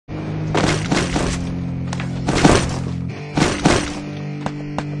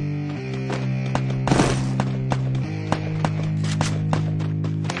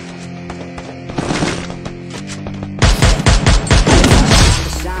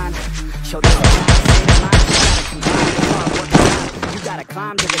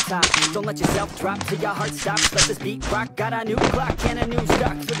Don't let yourself drop till your heart stops. Let this beat rock. Got a new clock and a new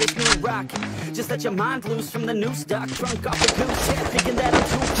stock for this new rock. Just let your mind loose from the new stock. Drunk off the goose, yeah, thinking that I'm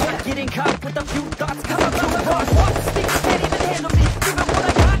too hot. Getting caught with a few thoughts, cause I'm too hot. Walk the speak, can't even handle me. Giving what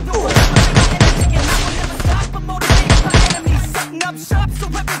I got, do it. And I will never stop, I'm motivated by enemies. Setting up shop so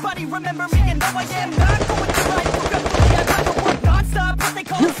everybody remember me. And though I am not going to life progressively, I'd rather work non-stop. What they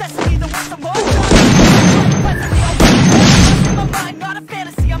call necessity, the worst of all time. Presently, I'll work in my mind, not a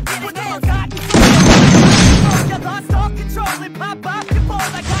fantasy. I'm getting all gotten so you lost all control and pop off your ball.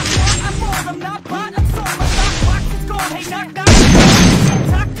 I got more, I'm bold, I'm not bought, I'm sold. My stock box is gold, hey knock knock.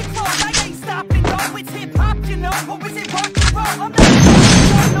 Talk to close, I ain't stopping, no. It's hip-hop, you know, or is it rock and roll? I'm not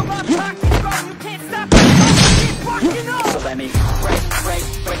no, my pocket's grown. You can't stop me, it's rock, you know. So let me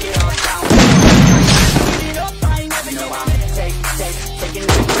break it all down. Get it up, I ain't never know I'm taking it.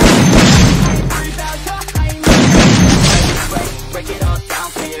 I ain't worried about you, I ain't never break it all down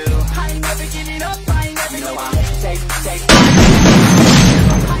for you. I ain't never giving up, I ain't never know I'm take. I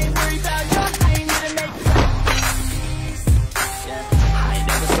ain't worried about you, I ain't never make it. Yeah, I ain't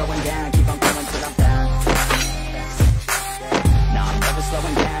never slowing down, keep on going till I'm down. No, I'm never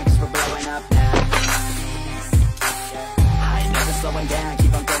slowing down, cause we're blowing up now. I ain't never slowing down,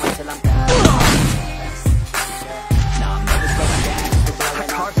 keep on going till I'm down. No, I'm never slowing down, cause we're blowing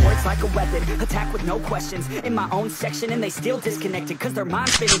up. Hard words like a weapon, attack with no questions. In my own section and they still disconnected, cause their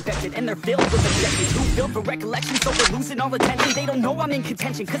mind's been infected and they're filled with objections. Too filled for recollection, so we're losing all attention. They don't know I'm in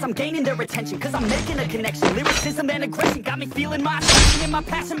contention, cause I'm gaining their attention. Cause I'm making a connection, lyricism and aggression got me feeling my passion and my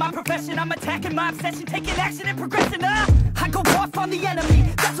passion, my profession. I'm attacking my obsession, taking action and progressing. I go off on the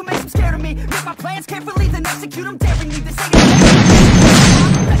enemy, that's what makes them scared of me. Make my plans carefully, then execute them daringly. This ain't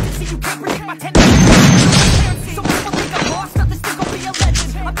I can see you can't predict my tendencies. So people think I'm lost, not this thing gon' be a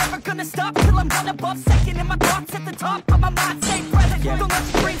legend. I'm never gonna stop till I'm one above second. And my thoughts at the top, but my mind stay present. Don't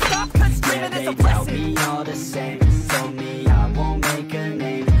let your brain stop, cause dreaming is a blessing. They tell me all the same, told me I won't make a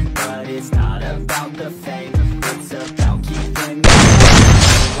name. But it's not about the fame, it's about keeping me.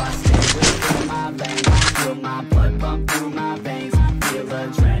 So I stay within my lane, feel my blood pump through my veins. Feel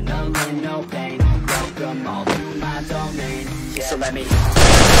adrenaline, no pain, welcome all to my domain. Yeah. So let me break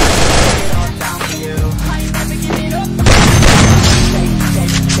it all down for you. I ain't never giving up.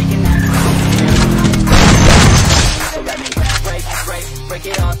 Taking that crown for you. So let me break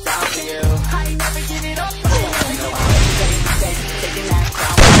it all down for you. I ain't never giving up. Taking that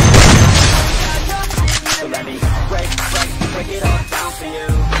crown for you. So let me break it all down for you.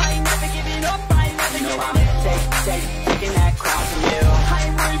 I ain't never giving up. I ain't never giving up. Taking that crown from you. I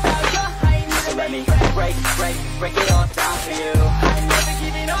ain't worried about you. So let me break it all down for you. I ain't never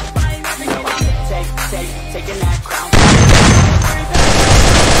giving up. I ain't never giving up. Taking that crown from you.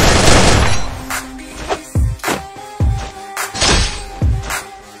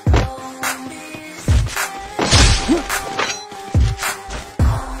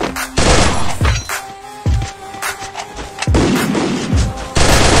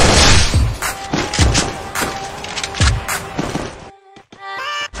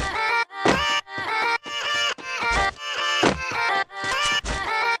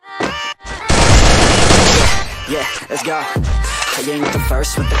 Yeah, let's go. I ain't the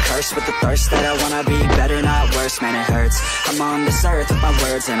first with the curse, with the thirst that I wanna be better, not worse, man it hurts. I'm on this earth with my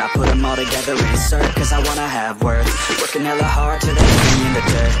words and I put them all together, insert, cause I wanna have worth. Working hella hard till they leave me in the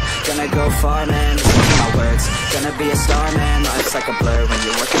dirt. Gonna go far, man, listen to my words. Gonna be a star, man, life's like a blur. When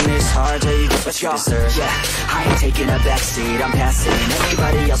you're working this hard till you get what you deserve. Yeah, I ain't taking a backseat, I'm passing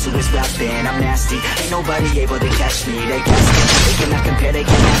anybody else who is rapping. I'm nasty, ain't nobody able to catch me. They cast me, they cannot compare, they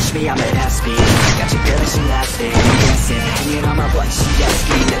can't match me. I'm at half speed, got your girl and she laughing and dancing, hanging on my butt, she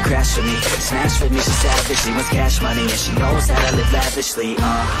asking to crash with me. Smash with me, she savage, she wants cash money and she knows that I live lavishly. I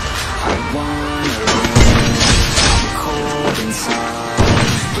wanna win, I'm cold inside.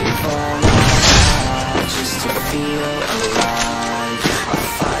 Give all I have just to feel alive. I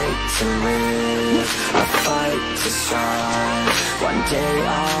fight to live, I fight to strive. One day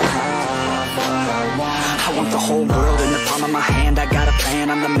I'll have what I want. I want the whole world in the palm of my hand. I got a plan,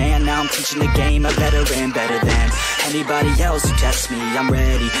 I'm the man, now I'm teaching the game. A veteran, better than anybody else who tests me. I'm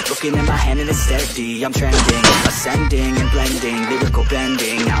ready, looking at my hand and it's steady. I'm trending, ascending and blending, lyrical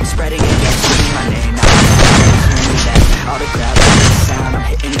bending. Now I'm spreading and getting my name. Now I'm hearing that all the crowd, the sound. I'm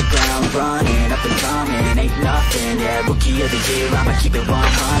hitting the ground, running, up and coming, ain't nothing. Yeah, rookie of the year, I'ma keep it 100.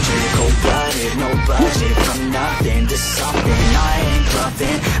 Cold-blooded, no budget, from nothing to something. I ain't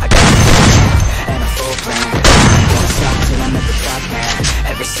bluffing, I got a vision and a full plan. I ain't gonna stop till I'm at the top, man.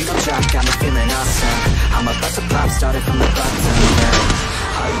 Every single drop got me feeling awesome. I'm about to pop, started from the bottom.